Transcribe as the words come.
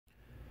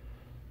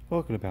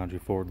Welcome to Boundary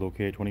Ford,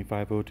 located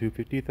 2502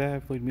 50th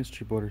Ave, Lake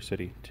Mystery Border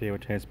City. Today we're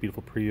taking this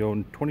beautiful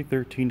pre-owned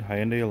 2013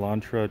 Hyundai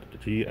Elantra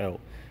GL.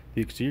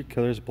 The exterior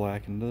color is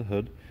black, and under the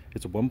hood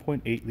it's a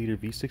 1.8-liter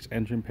V6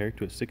 engine paired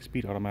to a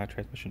 6-speed automatic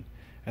transmission.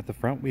 At the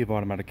front we have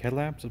automatic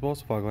headlamps as well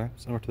as fog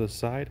lamps, and over to the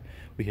side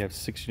we have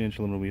 16-inch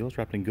aluminum wheels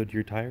wrapped in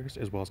Goodyear tires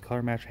as well as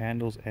color-matched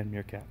handles and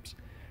mirror caps.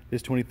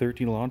 This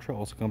 2013 Elantra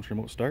also comes with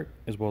remote start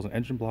as well as an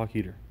engine block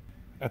heater.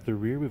 At the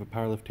rear we have a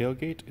power lift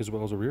tailgate as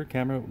well as a rear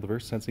camera with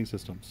reverse sensing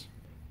systems.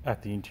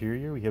 At the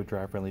interior, we have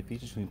driver-friendly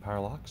features including power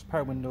locks,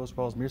 power windows, as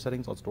well as mirror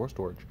settings on door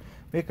storage.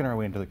 Making our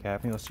way into the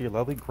cabin, you'll see a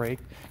lovely gray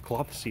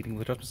cloth seating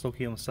with adjustments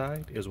located on the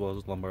side, as well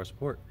as lumbar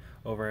support.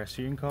 Over our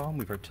steering column,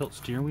 we have our tilt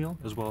steering wheel,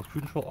 as well as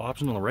cruise control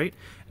option on the right,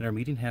 and our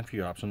median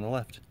hand-free option on the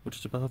left, which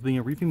is above being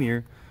a rearview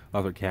mirror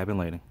of our cabin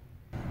lighting.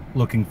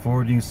 Looking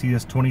forward, you can see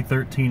this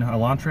 2013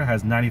 Elantra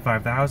has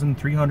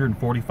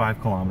 95,345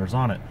 kilometers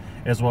on it.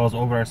 As well as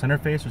over our center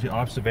face, we see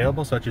options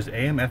available such as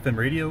AM, FM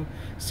radio,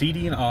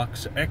 CD and aux,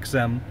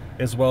 XM,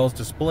 as well as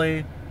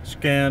display,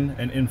 scan,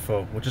 and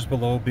info, which is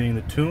below being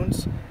the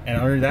tunes,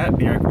 and under that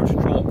being our cruise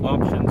control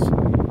options,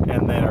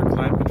 and then our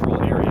climate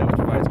control area, which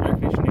provides air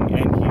conditioning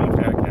and heating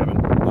for our cabin.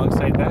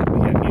 Alongside that,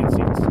 we have heated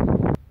seats.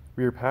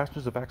 Rear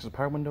passengers have access to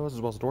power windows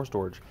as well as door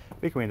storage.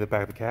 Making way into the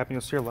back of the cabin,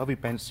 you'll see our lovely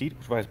bench seat,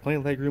 which provides plenty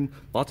of legroom,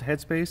 lots of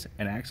headspace,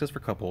 and access for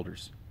cup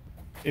holders.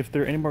 If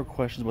there are any more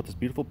questions about this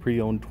beautiful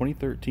pre-owned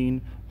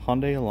 2013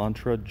 Hyundai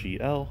Elantra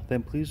GL,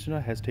 then please do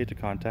not hesitate to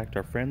contact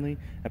our friendly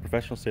and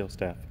professional sales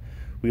staff.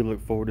 We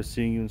look forward to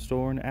seeing you in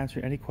store and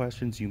answering any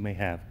questions you may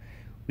have.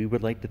 We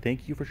would like to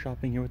thank you for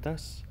shopping here with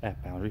us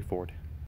at Boundary Ford.